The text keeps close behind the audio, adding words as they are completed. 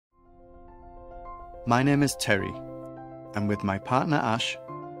My name is Terry, and with my partner Ash,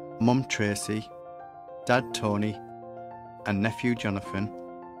 mum Tracy, dad Tony, and nephew Jonathan,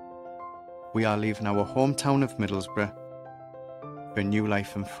 we are leaving our hometown of Middlesbrough for a new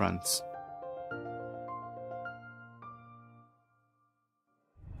life in France.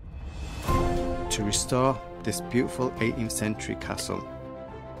 To restore this beautiful 18th century castle.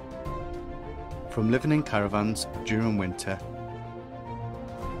 From living in caravans during winter,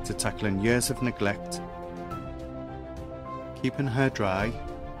 to tackling years of neglect, keeping her dry,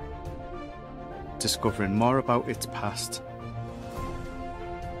 discovering more about its past,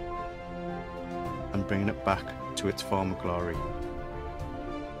 and bringing it back to its former glory.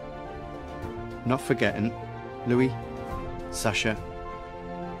 Not forgetting Louis, Sasha,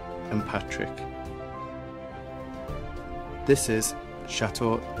 and Patrick. This is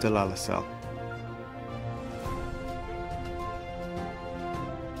Château De Lalacelle.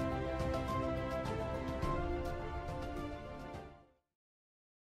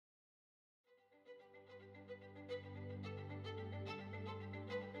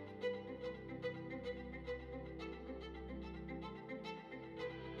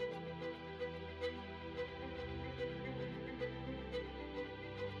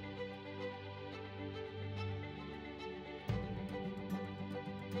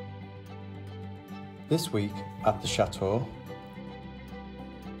 This week at the Chateau,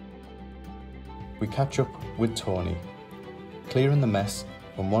 we catch up with Tony, clearing the mess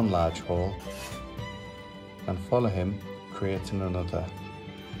from one large hole, and follow him creating another.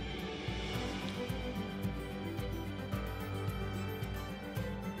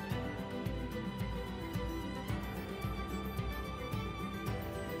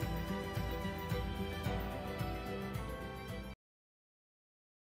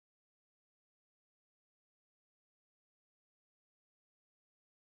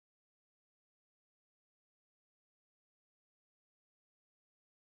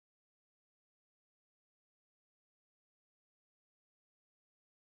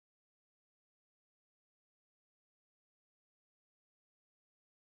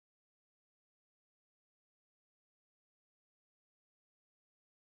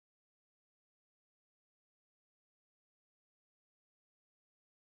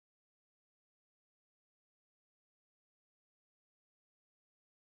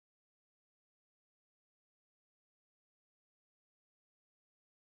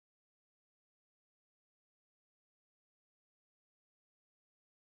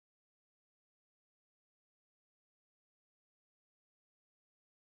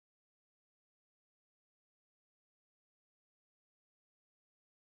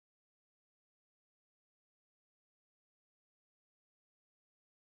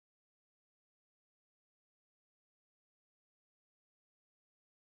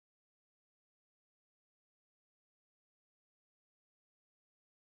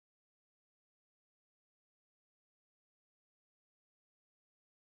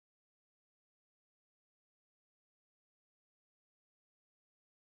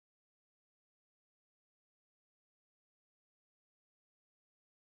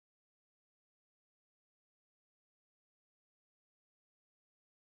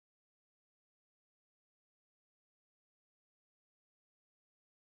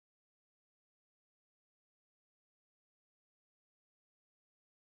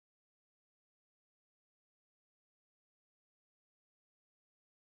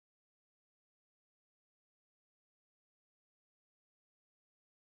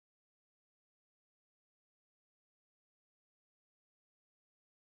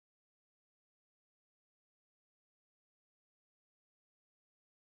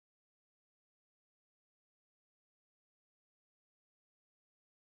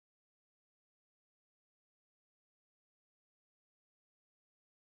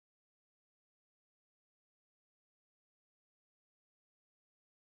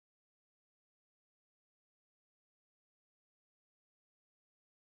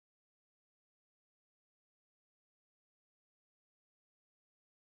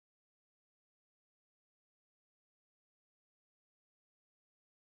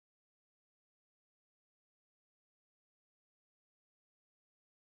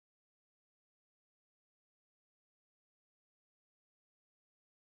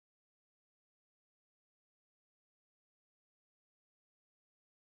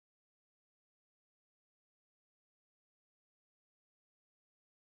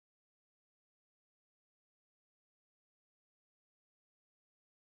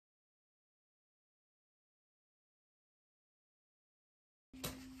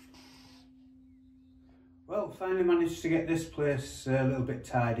 Well, finally managed to get this place a little bit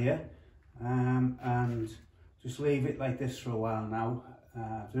tidier. and just leave it like this for a while now.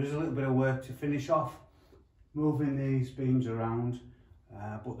 There is a little bit of work to finish off, moving these beams around,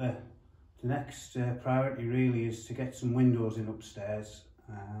 but the next priority really is to get some windows in upstairs,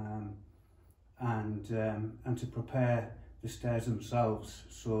 and to prepare the stairs themselves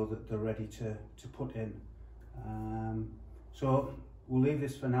so that they're ready to put in. So we'll leave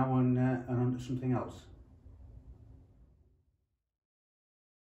this for now and on to something else.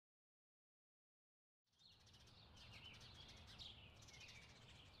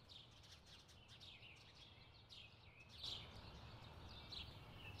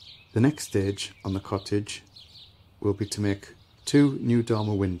 The next stage on the cottage will be to make 2 new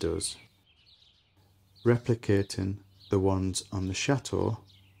dormer windows, replicating the ones on the chateau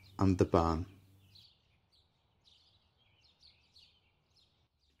and the barn.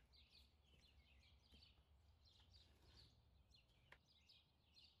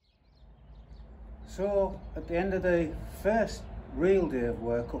 So at the end of the first real day of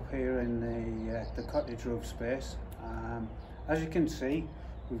work up here in the cottage roof space, as you can see,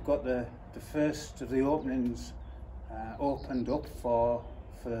 we've got the first of the openings opened up for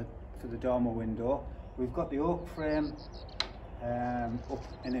the dormer window. We've got the oak frame up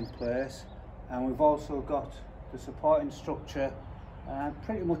and in place, and we've also got the supporting structure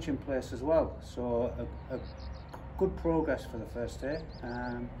pretty much in place as well. So a good progress for the first day.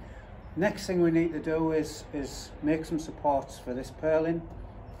 Next thing we need to do is make some supports for this purlin,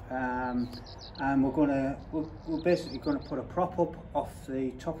 and we're basically going to put a prop up off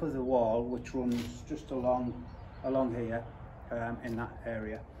the top of the wall, which runs just along here in that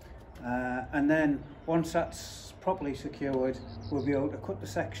area, and then once that's properly secured, we'll be able to cut the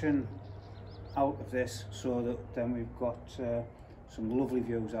section out of this so that then we've got some lovely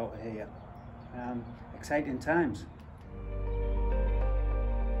views out of here. Exciting times.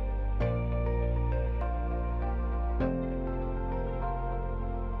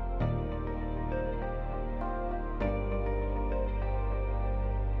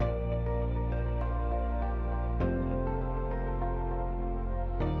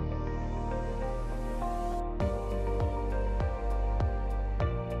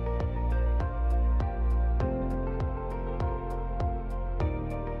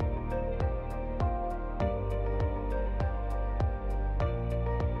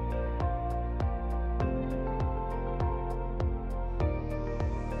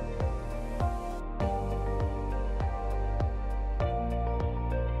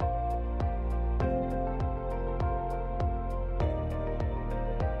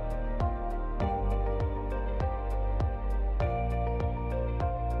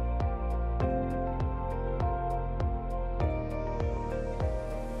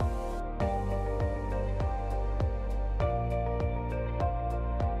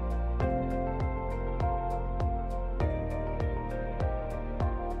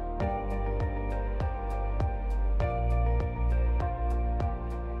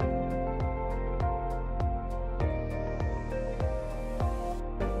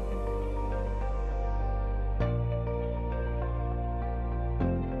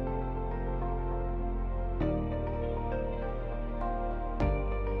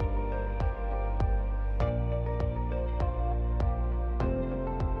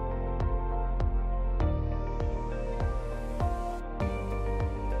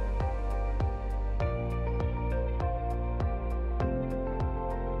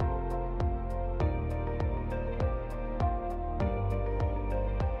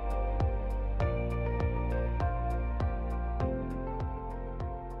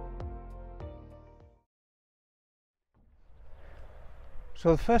 So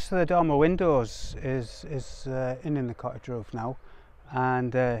the first of the dormer windows is in the cottage roof now,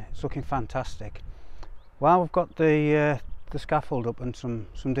 and it's looking fantastic. While we've got the scaffold up and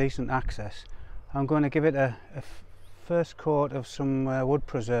some decent access, I'm going to give it a first coat of some wood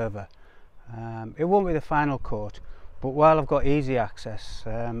preserver. It won't be the final coat, but while I've got easy access,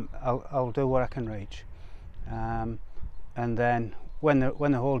 I'll do what I can reach, and then when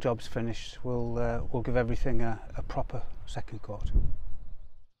the whole job's finished, we'll give everything a proper second coat.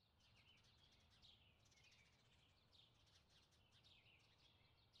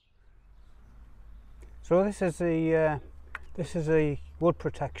 So this is the wood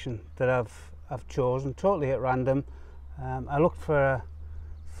protection that I've chosen totally at random. I looked for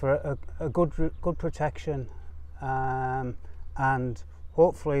a good protection, and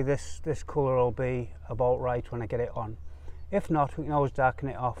hopefully this colour will be about right when I get it on. If not, we can always darken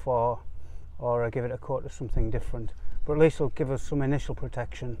it off or give it a coat of something different, but at least it'll give us some initial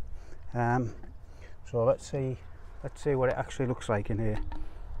protection. So let's see what it actually looks like in here.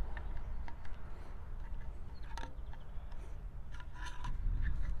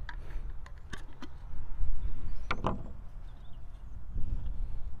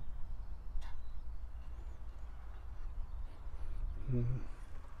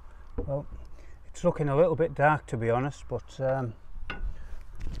 Well, it's looking a little bit dark, to be honest, but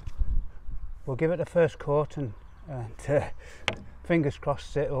we'll give it a first coat, and fingers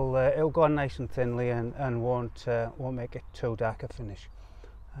crossed it'll go on nice and thinly and won't make it too dark a finish.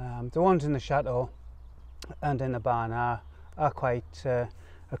 The ones in the chateau and in the barn are quite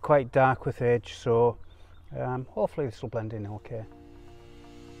dark with age, so hopefully this will blend in okay.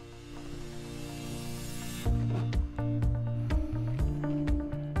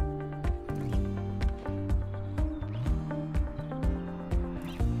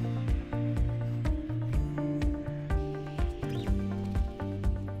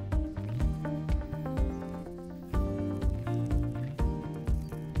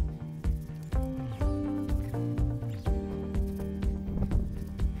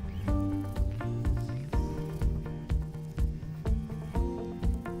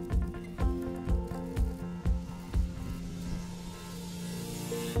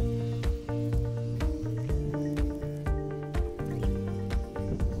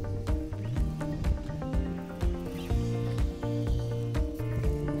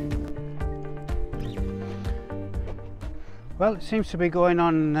 Well, it seems to be going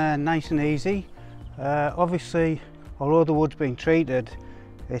on nice and easy. Obviously, although the wood's been treated,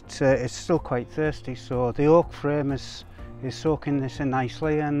 it's still quite thirsty, so the oak frame is soaking this in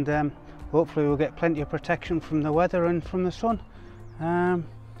nicely, and hopefully we'll get plenty of protection from the weather and from the sun.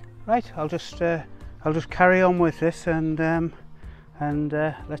 Right, I'll just carry on with this, and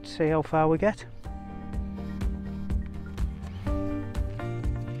let's see how far we get.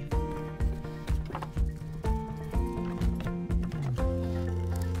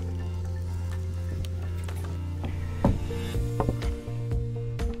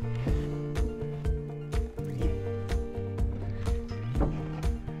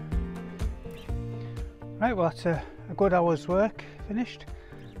 Right, well, that's a good hour's work finished.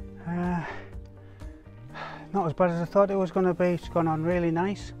 Not as bad as I thought it was going to be. It's gone on really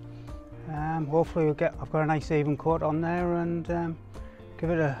nice. Hopefully I've got a nice even coat on there, and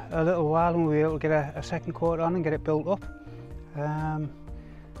give it a little while and we'll be able to get a second coat on and get it built up. I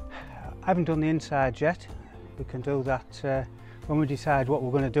haven't done the inside yet. We can do that when we decide what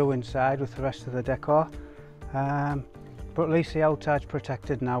we're going to do inside with the rest of the decor. But at least the outside's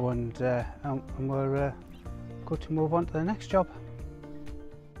protected now, and we're good to move on to the next job.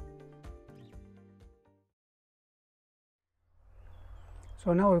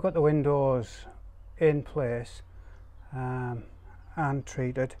 So now we've got the windows in place and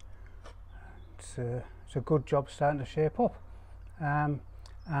treated. It's a good job starting to shape up. And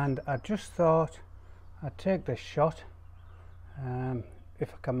I just thought I'd take this shot,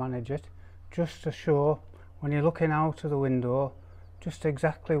 if I can manage it, just to show when you're looking out of the window just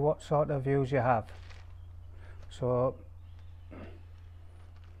exactly what sort of views you have. So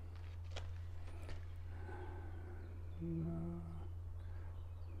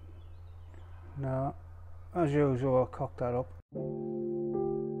no, as usual, I'll cock that up.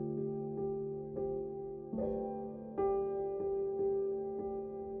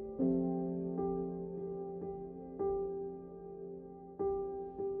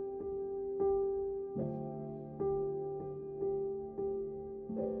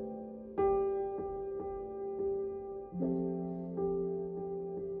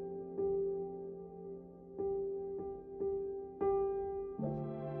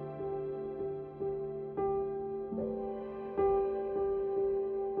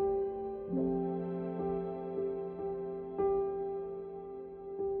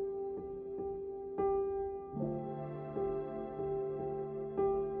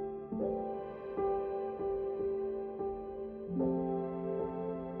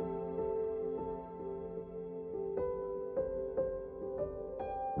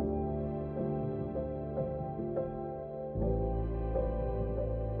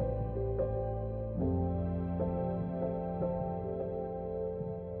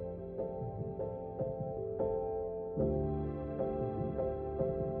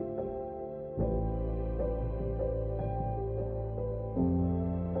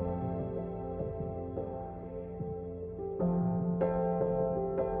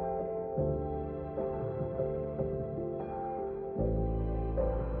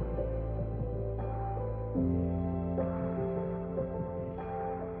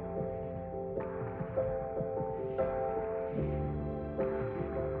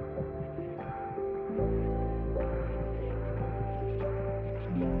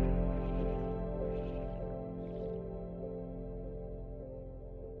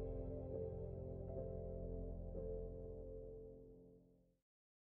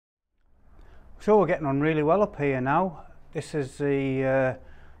 So we're getting on really well up here now. this is the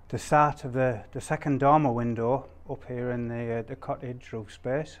start of the second dormer window up here in the cottage roof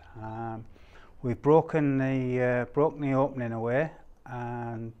space. We've broken the opening away,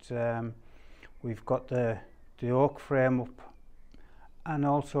 and we've got the oak frame up, and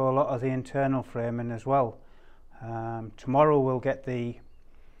also a lot of the internal framing as well. Tomorrow we'll get the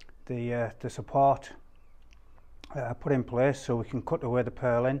support put in place so we can cut away the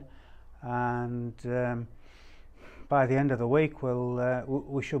purlin, and by the end of the week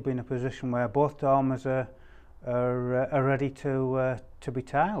we should be in a position where both dormers are ready to be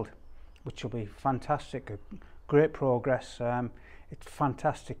tiled, which will be fantastic. Great progress. It's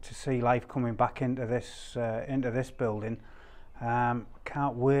fantastic to see life coming back into this building.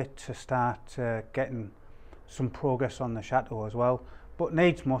 Can't wait to start getting some progress on the chateau as well. But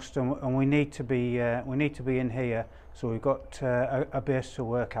needs must, and we need to be in here, so we've got a base to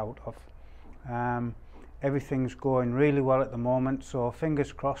work out of. Everything's going really well at the moment, so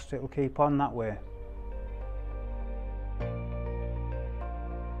fingers crossed it will keep on that way.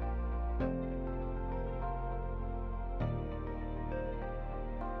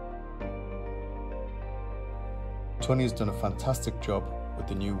 Tony's done a fantastic job with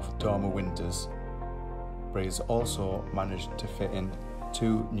the new dormer windows, but he's also managed to fit in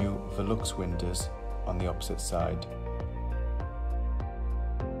 2 new Velux windows on the opposite side.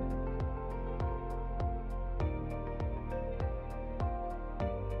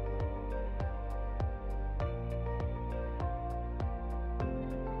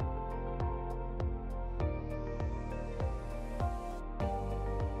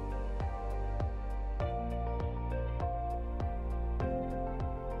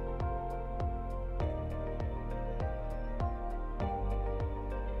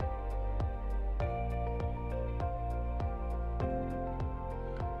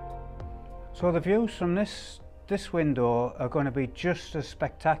 So the views from this window are going to be just as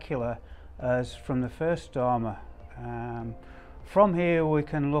spectacular as from the first dormer. From here we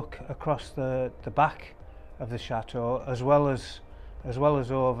can look across the back of the chateau as well as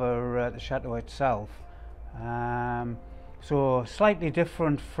over the chateau itself. So slightly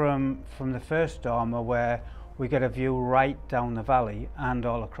different from the first dormer, where we get a view right down the valley and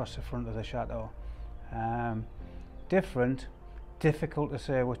all across the front of the chateau. Difficult to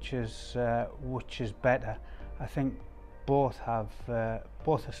say which is better. I think both are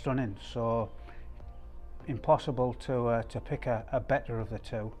stunning, so impossible to pick a better of the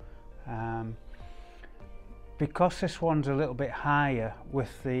two. Because this one's a little bit higher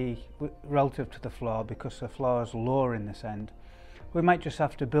relative to the floor, because the floor is lower in this end, we might just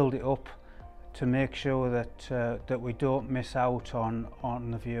have to build it up to make sure that we don't miss out on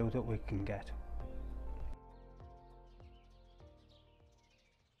the view that we can get.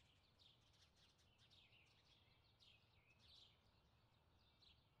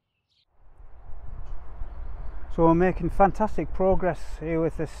 So we're making fantastic progress here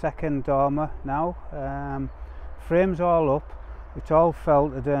with this second dormer now. Frame's all up, it's all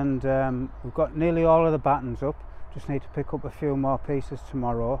felted, and we've got nearly all of the battens up. Just need to pick up a few more pieces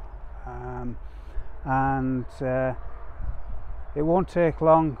tomorrow, and it won't take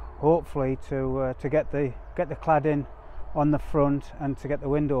long, hopefully, to get the cladding on the front and to get the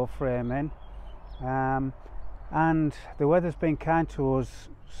window frame in. And the weather's been kind to us,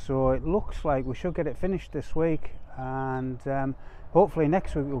 so it looks like we should get it finished this week, and hopefully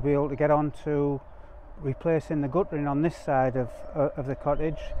next week we'll be able to get on to replacing the guttering on this side of the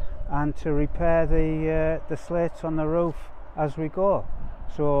cottage, and to repair the slates on the roof as we go.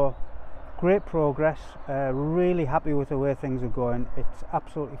 So great progress, really happy with the way things are going. It's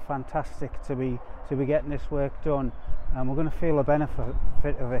absolutely fantastic to be getting this work done, and we're going to feel the benefit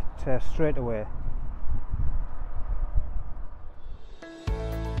of it straight away.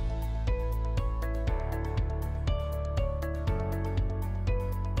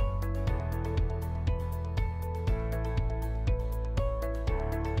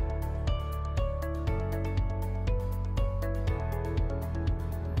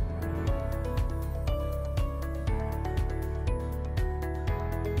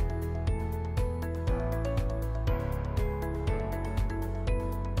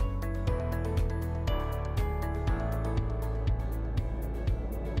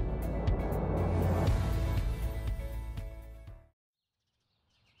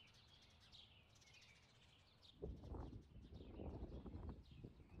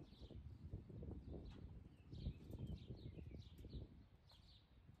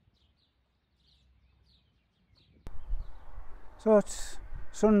 So it's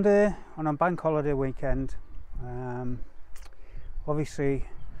Sunday on a bank holiday weekend. Obviously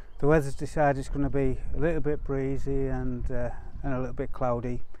the weather's decided it's going to be a little bit breezy and a little bit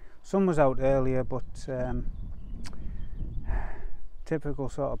cloudy. Sun was out earlier, but typical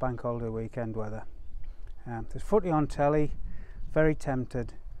sort of bank holiday weekend weather. There's footy on telly, very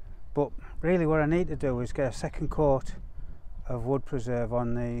tempted, but really what I need to do is get a second coat of wood preserve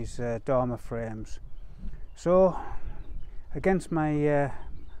on these Dorma frames. So against my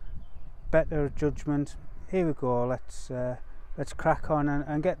better judgment, here we go. Let's crack on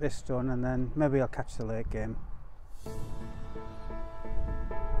and get this done, and then maybe I'll catch the late game.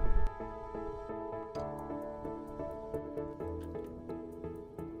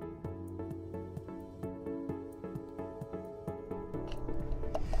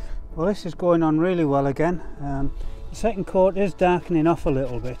 Well, this is going on really well again. The second coat is darkening off a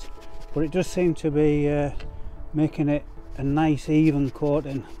little bit, but it does seem to be making it a nice even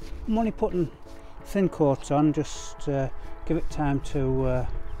coating. I'm only putting thin coats on, just give it time to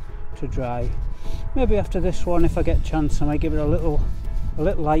dry. Maybe after this one, if I get a chance, I might give it a little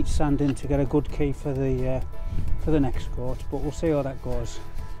light sanding to get a good key for the next coat, but we'll see how that goes.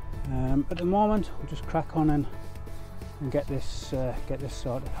 At the moment, we'll just crack on and get this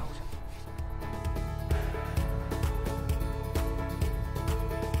sorted out.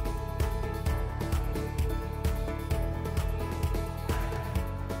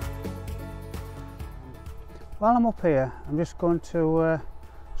 While I'm up here, I'm just going to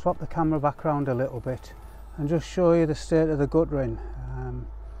swap the camera back around a little bit and just show you the state of the guttering.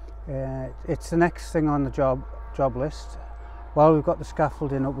 It's the next thing on the job list. While we've got the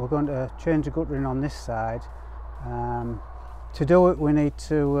scaffolding up, we're going to change the guttering on this side. To do it, we need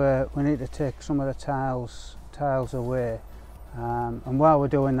to take some of the tiles away, and while we're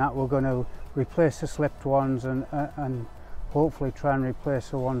doing that, we're going to replace the slipped ones and hopefully try and replace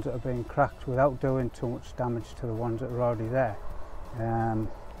the ones that are being cracked without doing too much damage to the ones that are already there.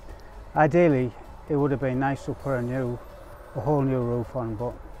 Ideally, it would have been nice to put a whole new roof on,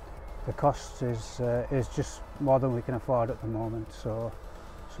 but the cost is just more than we can afford at the moment. So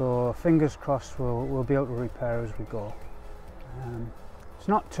fingers crossed we'll be able to repair as we go. It's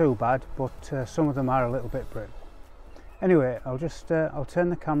not too bad, but some of them are a little bit brittle. Anyway, I'll turn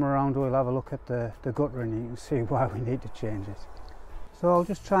the camera around, we'll have a look at the guttering and you can see why we need to change it. So I'll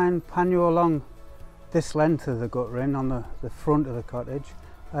just try and pan you along this length of the guttering on the front of the cottage.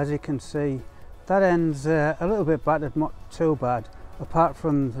 As you can see, that end's a little bit battered, not too bad, apart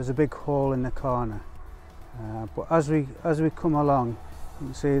from there's a big hole in the corner. But as we come along, you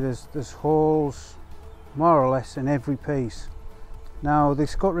can see there's holes more or less in every piece. Now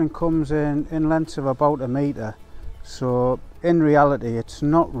this guttering comes in lengths of about 1 metre, so in reality it's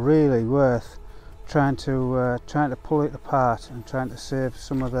not really worth trying to pull it apart and trying to save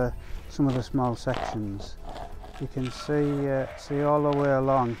some of the small sections. You can see all the way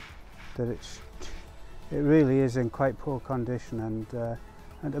along that it really is in quite poor condition,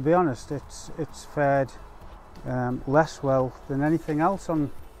 and to be honest, it's fared less well than anything else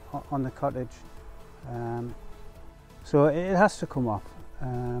on the cottage. So it has to come off,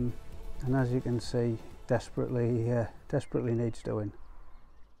 and as you can see, desperately needs doing.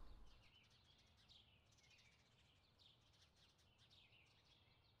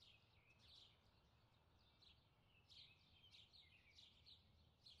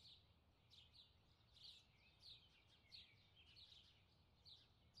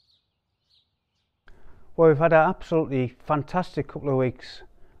 Well, we've had an absolutely fantastic couple of weeks.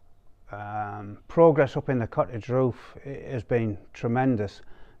 Progress up in the cottage roof has been tremendous.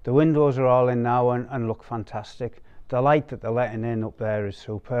 The windows are all in now and look fantastic. The light that they're letting in up there is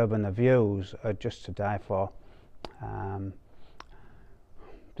superb, and the views are just to die for.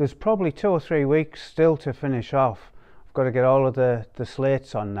 There's probably 2 or 3 weeks still to finish off. I've got to get all of the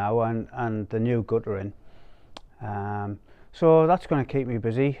slates on now and the new guttering. So that's going to keep me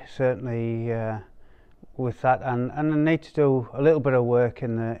busy, certainly with that, and I need to do a little bit of work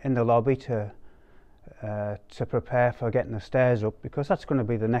in the lobby to prepare for getting the stairs up, because that's going to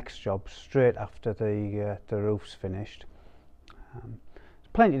be the next job straight after the roof's finished.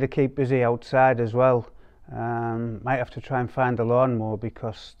 There's plenty to keep busy outside as well. Might have to try and find the lawnmower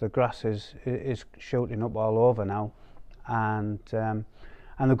because the grass is shooting up all over now, and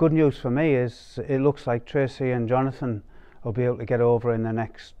the good news for me is it looks like Tracy and Jonathan will be able to get over in the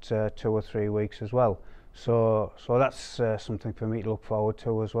next 2 or 3 weeks as well. So that's something for me to look forward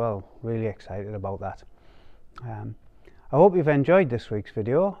to as well. Really excited about that. I hope you've enjoyed this week's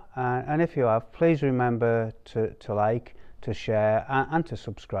video, and if you have, please remember to like, to share and to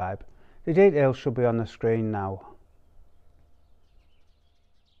subscribe. The details should be on the screen now.